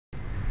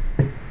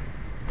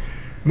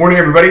Morning,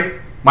 everybody.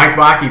 Mike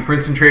Vacchi,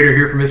 Princetontrader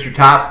here for Mr.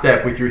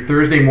 Topstep with your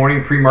Thursday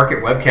morning pre-market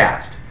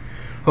webcast.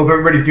 Hope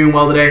everybody's doing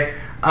well today.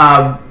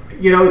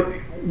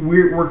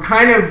 We're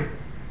kind of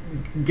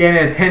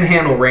getting a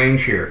 10-handle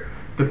range here.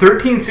 The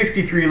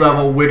 1363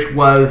 level, which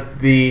was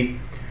the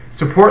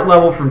support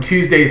level from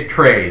Tuesday's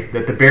trade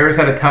that the bears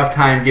had a tough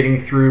time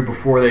getting through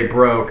before they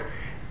broke,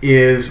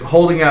 is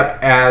holding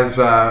up as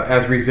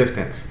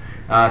resistance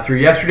through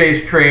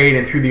yesterday's trade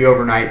and through the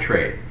overnight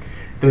trade.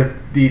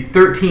 The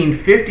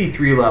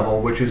 1353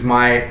 level, which is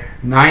my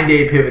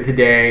 9-day pivot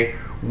today,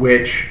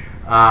 which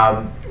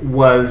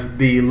was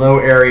the low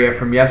area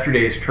from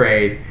yesterday's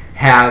trade,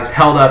 has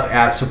held up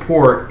as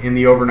support in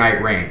the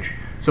overnight range.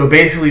 So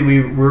basically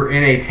we're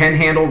in a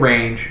 10-handle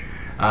range.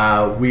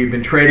 We've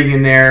been trading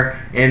in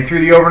there, and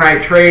through the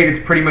overnight trade it's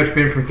pretty much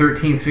been from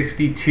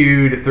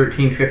 1362 to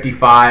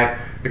 1355.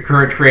 The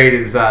current trade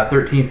is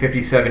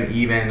 1357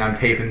 even, and I'm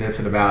taping this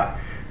at about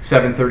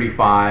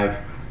 7:35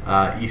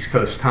 East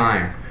Coast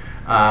time.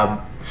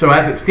 So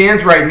as it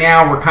stands right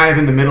now, we're kind of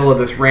in the middle of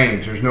this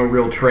range. There's no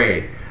real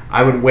trade.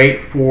 I would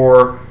wait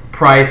for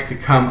price to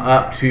come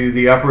up to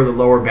the upper or the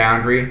lower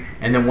boundary,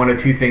 and then one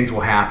of two things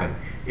will happen.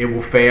 It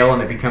will fail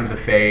and it becomes a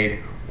fade,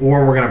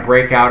 or we're going to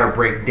break out or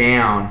break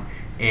down,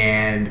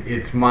 and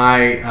it's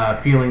my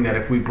feeling that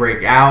if we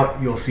break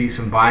out, you'll see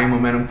some buying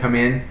momentum come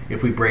in.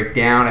 If we break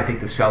down, I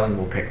think the selling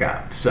will pick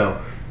up. So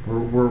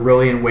we're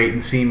really in wait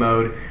and see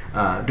mode.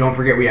 Don't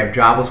forget we have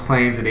jobless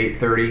claims at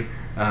 8:30.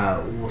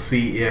 We'll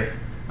see if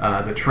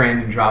the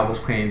trend in jobless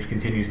claims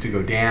continues to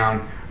go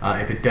down.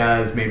 If it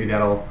does, maybe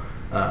that'll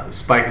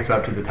spike us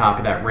up to the top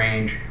of that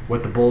range.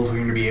 What the bulls are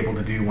going to be able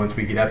to do once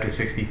we get up to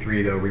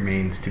 63, though,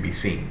 remains to be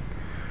seen.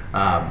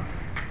 As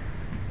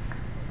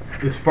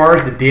far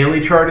as the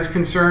daily chart is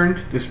concerned,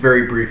 just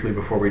very briefly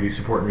before we do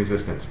support and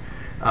resistance,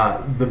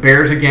 the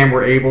bears again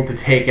were able to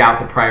take out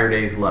the prior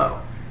day's low.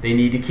 They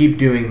need to keep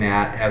doing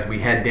that as we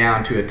head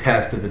down to a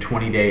test of the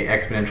 20-day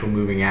exponential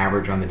moving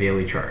average on the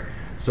daily chart.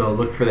 So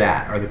look for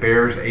that. Are the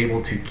bears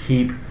able to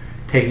keep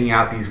taking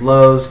out these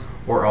lows,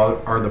 or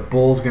are the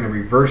bulls going to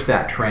reverse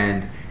that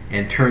trend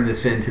and turn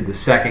this into the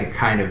second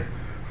kind of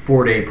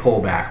 4-day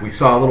pullback? We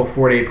saw a little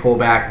 4-day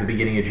pullback at the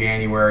beginning of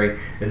January.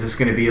 Is this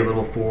going to be a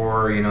little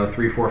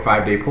 3, 4,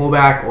 5-day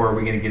pullback, or are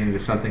we going to get into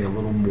something a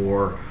little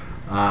more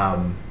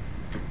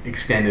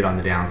extended on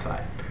the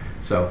downside?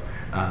 So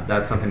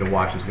that's something to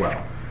watch as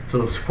well. So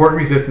the support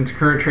and resistance,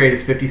 current trade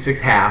is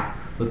 56.5.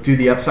 Let's do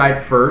the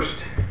upside first.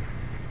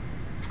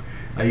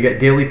 You got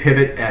daily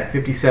pivot at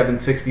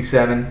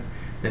 57.67,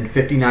 then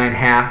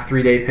 59.5,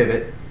 3-day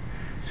pivot,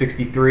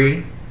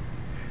 63,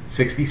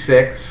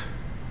 66,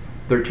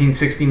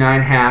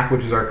 1369.5,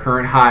 which is our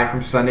current high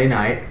from Sunday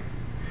night,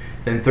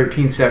 then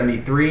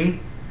 1373,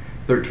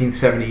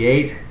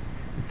 1378,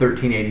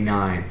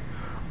 1389.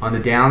 On the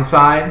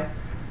downside,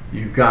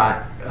 you've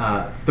got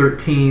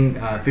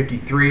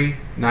 1353,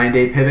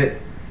 9-day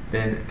pivot,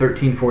 then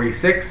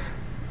 1346,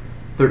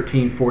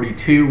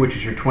 1342, which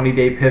is your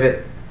 20-day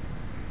pivot,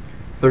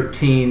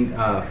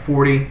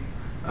 1340,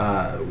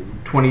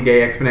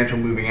 20-day exponential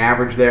moving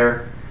average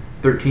there,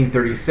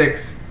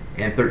 1336,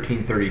 and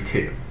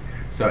 1332.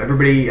 So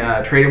everybody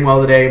trading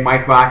well today.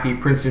 Mike Vacchi,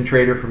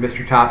 Princetontrader for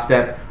Mr.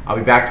 Topstep. I'll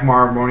be back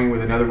tomorrow morning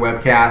with another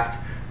webcast.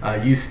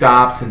 Use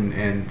stops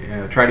and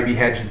try to be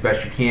hedged as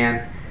best you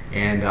can,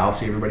 and I'll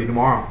see everybody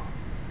tomorrow.